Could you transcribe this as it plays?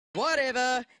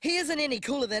Whatever. He isn't any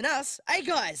cooler than us, eh,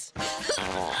 guys?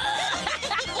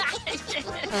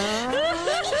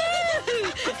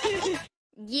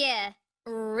 Yeah,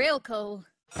 real cool.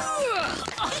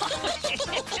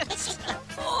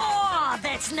 Oh,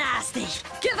 that's nasty.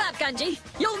 Give up, Gungy.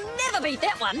 You'll never beat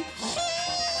that one.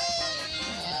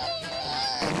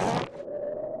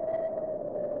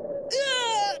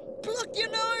 Block your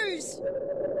nose!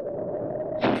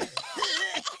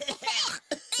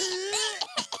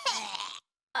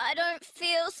 I don't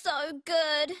feel so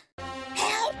good.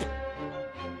 Help!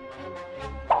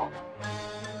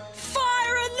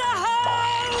 Fire in the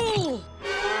hole!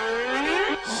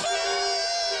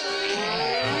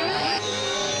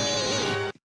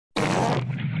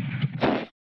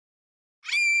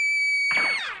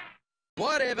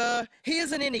 Whatever. He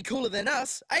isn't any cooler than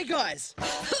us, eh, guys?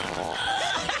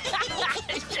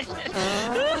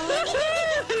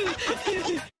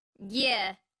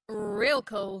 Yeah, real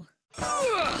cool.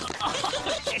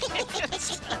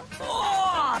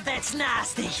 Oh, that's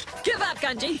nasty. Give up,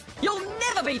 Gungy. You'll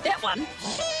never beat that one.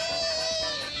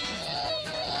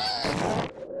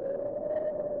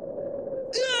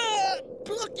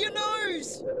 Block your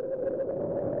nose!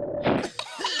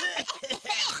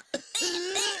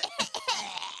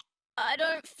 I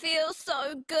don't feel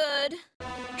so good.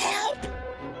 Help!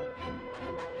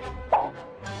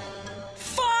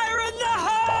 Fire in the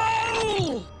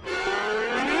hole!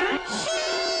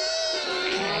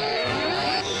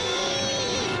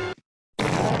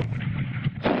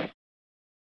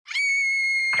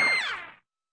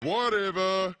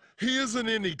 Whatever. He isn't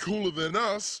any cooler than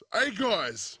us, eh,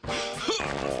 guys?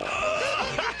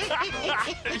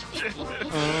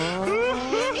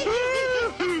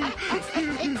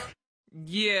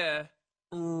 Yeah,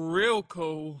 real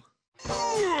cool.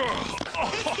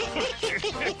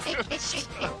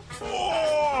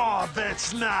 Oh,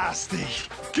 that's nasty.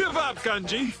 Give up,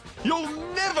 Gungy. You'll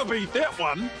never beat that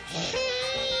one.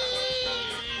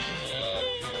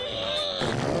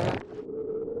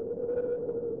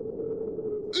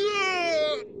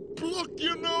 Block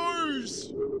your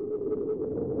nose!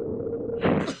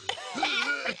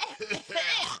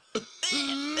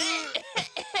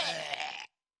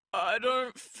 I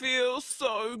don't feel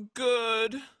so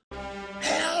good.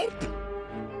 Help!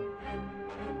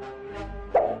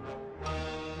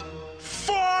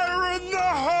 Fire in the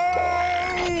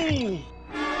hole!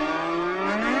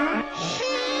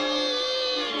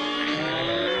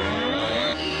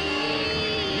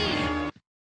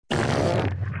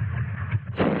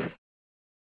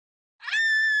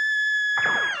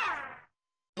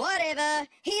 Whatever.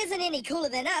 He isn't any cooler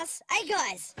than us, eh,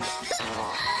 guys?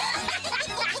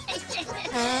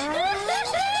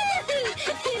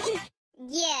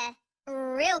 Yeah,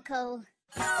 real cool.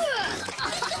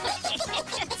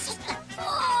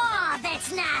 Oh,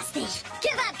 that's nasty.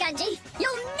 Give up, Gungy.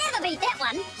 You'll never beat that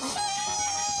one.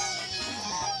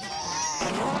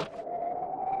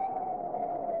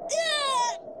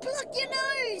 Block your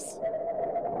nose!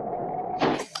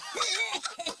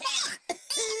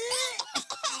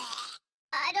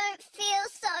 I don't feel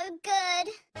so good.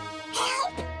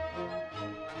 Help!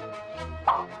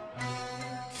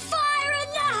 Fire in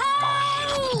the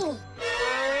hole!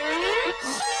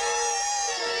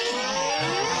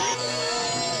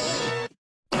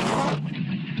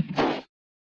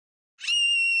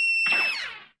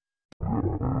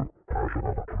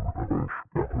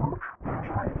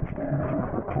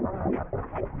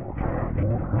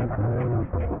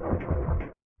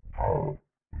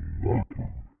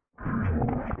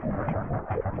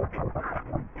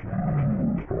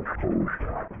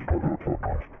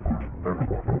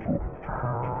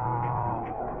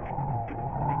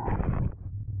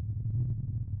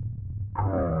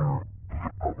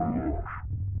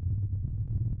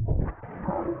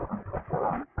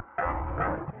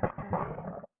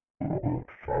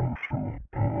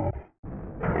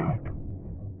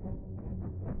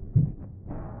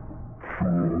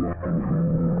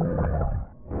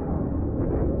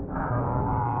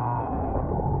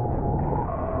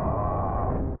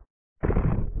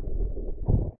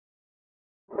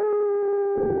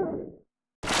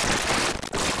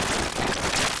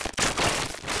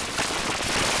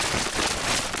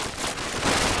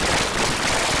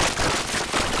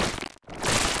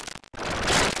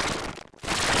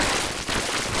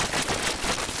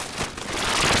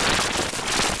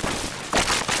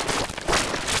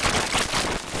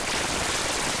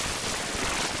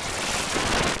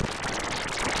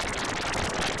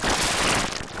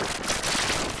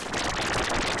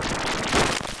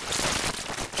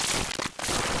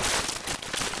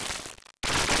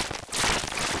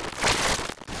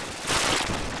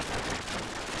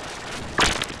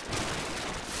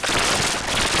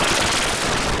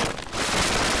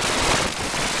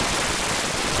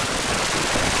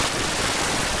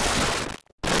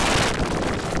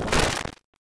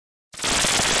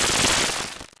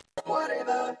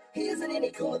 isn't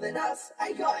any cooler than us,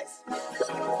 eh guys?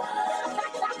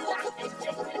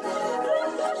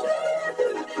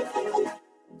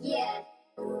 Yeah,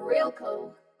 real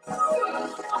cool.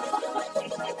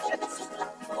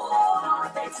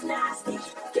 Oh, that's nasty.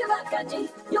 Give up, Gungy.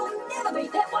 You'll never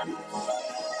beat that one.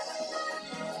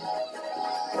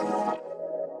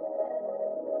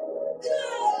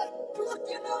 Block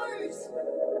your nose!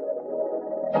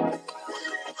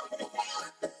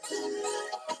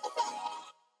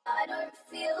 I don't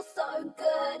feel so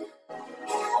good.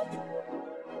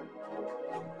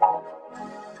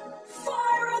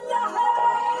 Fire in the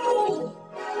hole!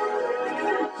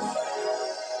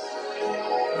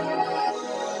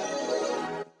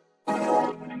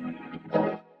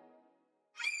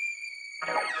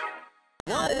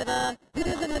 Whatever, it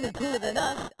isn't any cooler than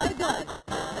us, I got it.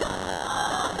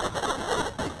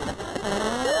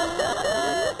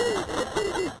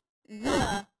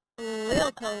 Yeah,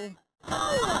 real cool.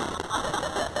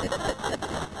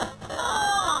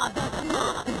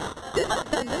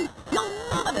 You'll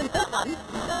never beat that one.